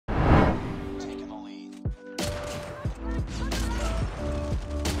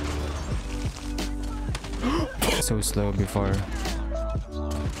so slow before.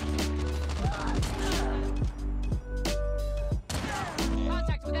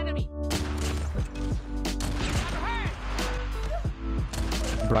 Contact with enemy.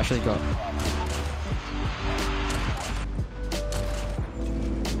 Bro, actually got.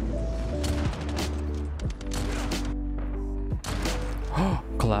 Oh,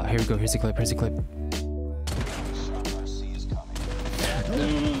 collab. Here we go. Here's the clip. Here's the clip.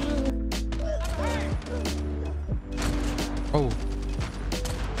 Oh.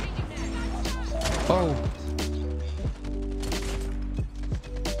 Oh.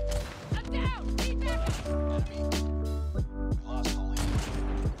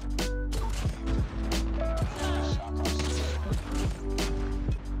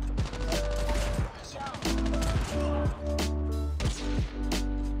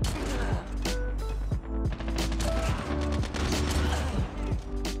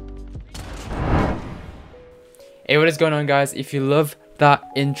 Hey, what is going on, guys? If you love that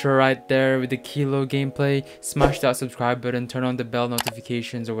intro right there with the Kilo gameplay, smash that subscribe button, turn on the bell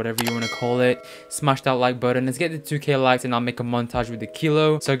notifications or whatever you want to call it, smash that like button. Let's get to 2k likes and I'll make a montage with the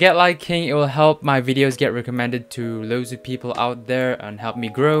Kilo. So get liking, it will help my videos get recommended to loads of people out there and help me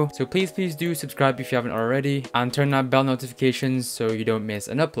grow. So please do subscribe if you haven't already and turn on bell notifications so you don't miss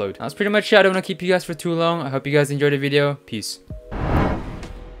an upload. That's pretty much it. I don't want to keep you guys for too long. I hope you guys enjoyed the video. Peace.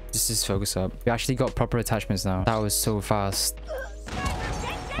 Just focus up. We actually got proper attachments now. That was so fast.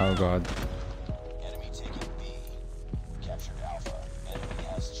 Oh god. Enemy taking B. Captured Alpha. Enemy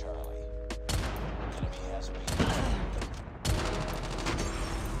has Charlie. Enemy has B.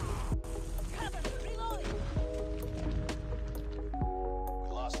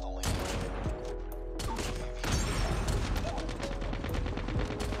 We lost the lead.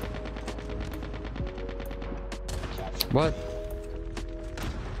 What?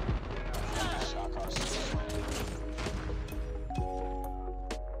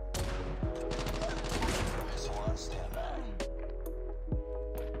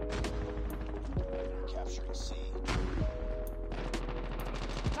 C.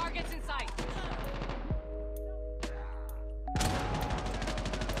 Targets in sight.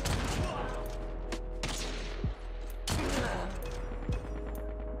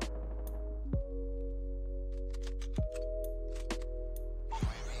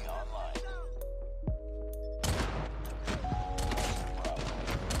 UAV online.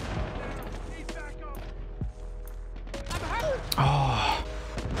 Oh.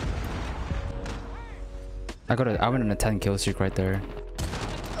 I went on a 10 kill streak right there.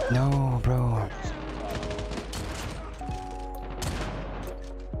 No, bro.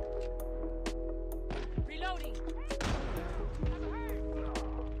 Reloading.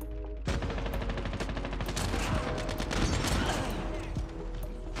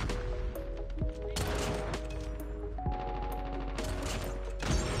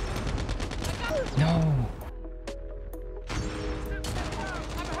 No.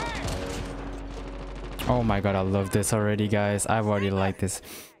 Oh my god, I love this already, guys. I've already liked this.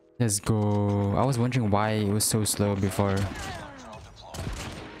 Let's go. I was wondering why it was so slow before.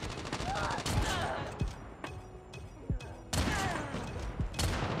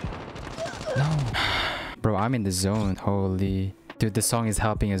 No. Bro, I'm in the zone. Holy. Dude, the song is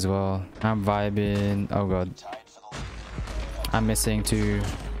helping as well. I'm vibing. Oh god. I'm missing too.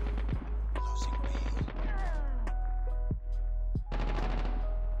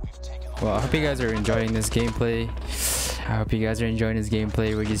 Well, I hope you guys are enjoying this gameplay.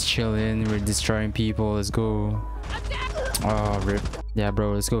 We're just chilling. We're destroying people. Let's go. Oh, rip. Yeah,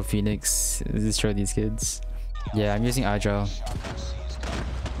 bro. Let's go, Phoenix. Let's destroy these kids. Yeah, I'm using Agile.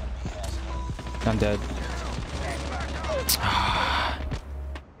 I'm dead.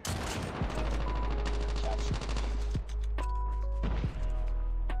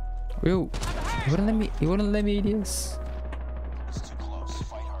 Yo, you wouldn't let me eat this?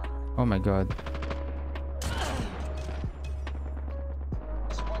 Oh my god.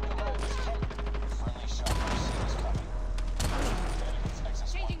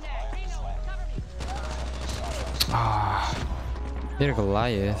 Ah, they're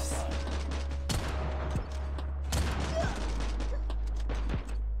Goliath.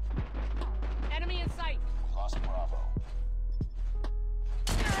 Enemy in sight. Lost Bravo.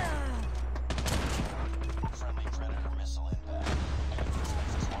 Friendly Predator missile inbound.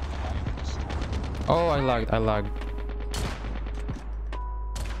 Oh, I lagged.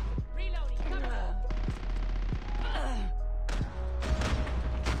 Reloading.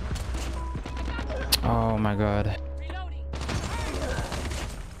 Oh my god. Reloading.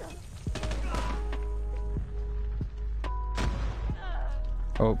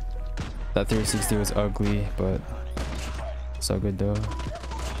 Oh, that 360 was ugly, but So good though.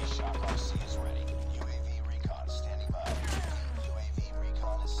 Friendly Shock RC is ready. UAV recon standing by. UAV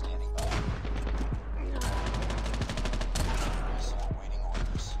recon is standing by. Missile awaiting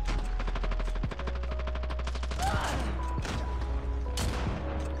orders.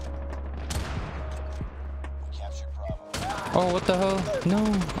 We captured Bravo. Oh, what the hell?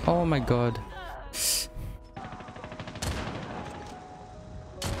 No. Oh my god.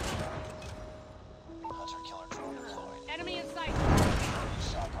 Hunter killer drone deployed. Enemy in sight. Friendly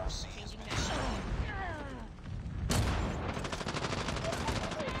Shock RC has been destroyed.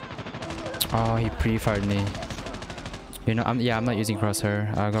 Oh, he pre-fired me. You know, I'm not using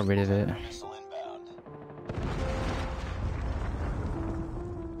crosshair. I got rid of it. Missile inbound.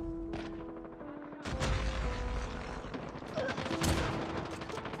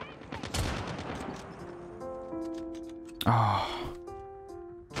 Oh.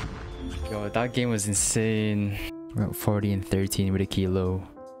 Yo, that game was insane. We're at 40 and 13 with a kilo.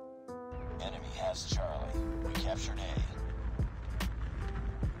 Enemy has Charlie. We captured A.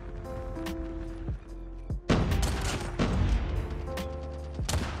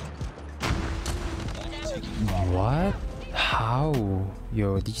 Enemy taking Bravo. What? How?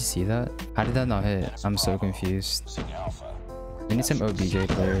 Yo, did you see that? How did that not hit? I'm so confused. Losing Alpha. We need some OBJ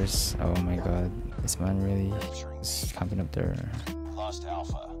players. Oh my god. This man really is camping up there. Lost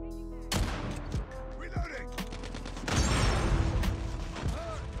Alpha.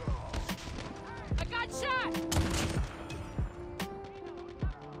 I got shot.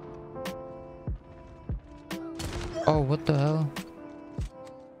 Oh, what the hell?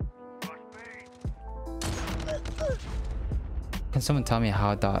 Can someone tell me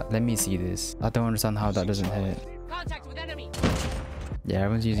how that... Let me see this. I don't understand how that doesn't hit. Contact with enemy. Yeah,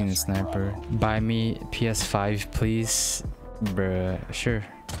 everyone's using the sniper. Buy me PS5, please. Bruh, sure.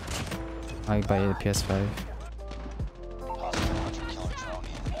 I'll buy you the PS5. Hostile hunter killer drone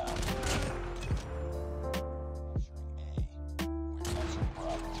inbound. Capturing A.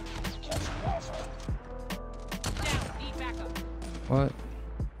 We're capturing Bravo. Captured Alpha. Down. Need backup. What?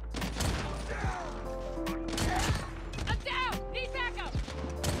 I'm down. Need backup.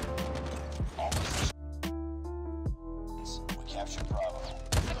 All positions. We captured Bravo.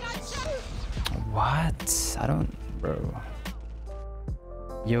 I got shot. What? I don't... Bro.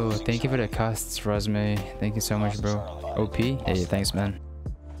 Yo, thank you for the casts, Rosme. Thank you so much, bro. OP? Hey, thanks, man.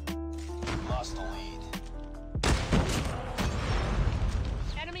 We lost the lead.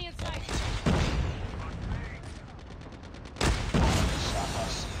 Enemy in sight. Shock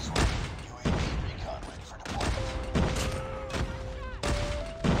RC is ready. UAV recon ready for deployment.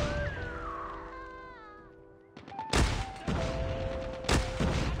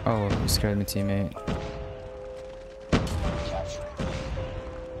 Oh, you scared me, teammate. Capturing B.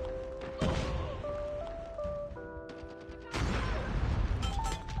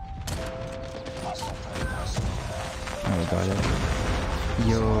 Hostile predator inbound. Oh, got it.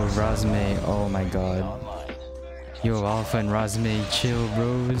 Yo, Rosme. Oh my god. Online. Yo, Alpha and Rosme, chill,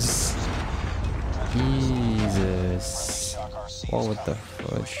 bros. Jesus. Shock RC Oh, is what the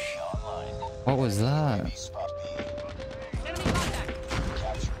coming. fudge? Online. What was that? Spot B. Enemy contact.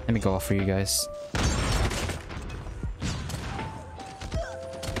 Capturing Let me go off for you guys.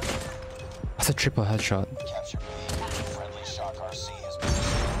 That's a triple headshot. Capture B. Friendly Shock RC has been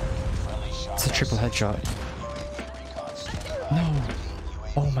destroyed. Friendly Shock It's a triple RC. headshot. Recon standing by. No. UAV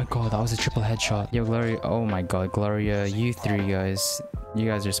Oh my god, that was a triple headshot. Yo, Gloria. Oh my god, Gloria. You three guys. You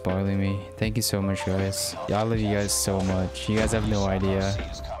guys are spoiling me. Thank you so much, guys. Yeah, I love you guys so much. You guys have no idea.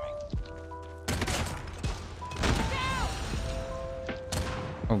 RC is coming.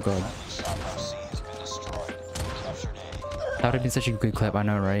 Oh god. Shock RC has been destroyed. Captured A. That would have been such a good clip, I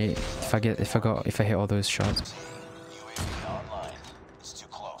know, right? If I hit all those shots. UAV online. It's too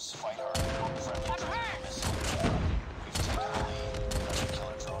close. Fight hard. Friendly Dragon missile inbound. We've taken the lead. Hunter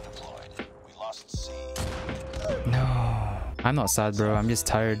killer drone deployed. We lost C. No. I'm not sad, bro. I'm just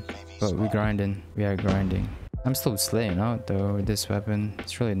tired. But we're grinding. We are grinding. I'm still slaying out, though, with this weapon.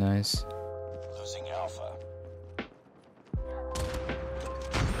 It's really nice. Losing Alpha.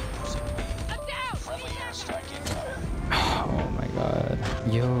 I'm down. Friendly airstrike incoming. Oh my god.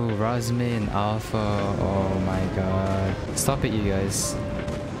 Yo, Rosme and Alpha. Oh my god. Stop it, you guys.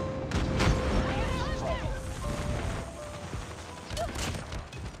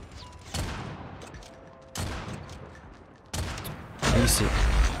 You see?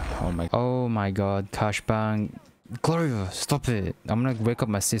 Oh my god. Cash bang. Gloria, stop it. I'm gonna wake up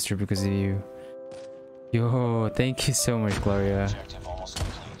my sister because of you. Yo, thank you so much, Gloria. Objective almost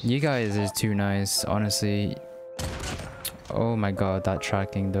complete. You guys are too nice, honestly. Oh my god, that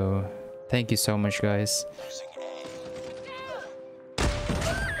tracking though. Thank you so much, guys. Losing A.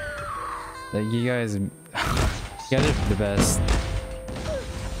 Like you guys are the best.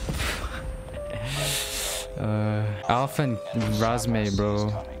 Alpha and Razme, bro.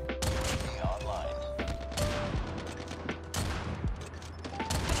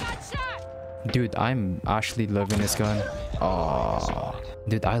 Got shot! Dude, I'm actually loving this gun. Oh,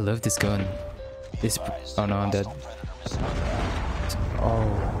 dude, I love this gun. This. Oh no, I'm dead.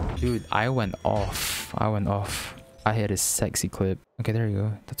 Oh, dude, I went off. I hit a sexy clip. Okay, there you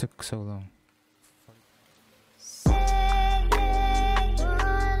go. That took so long.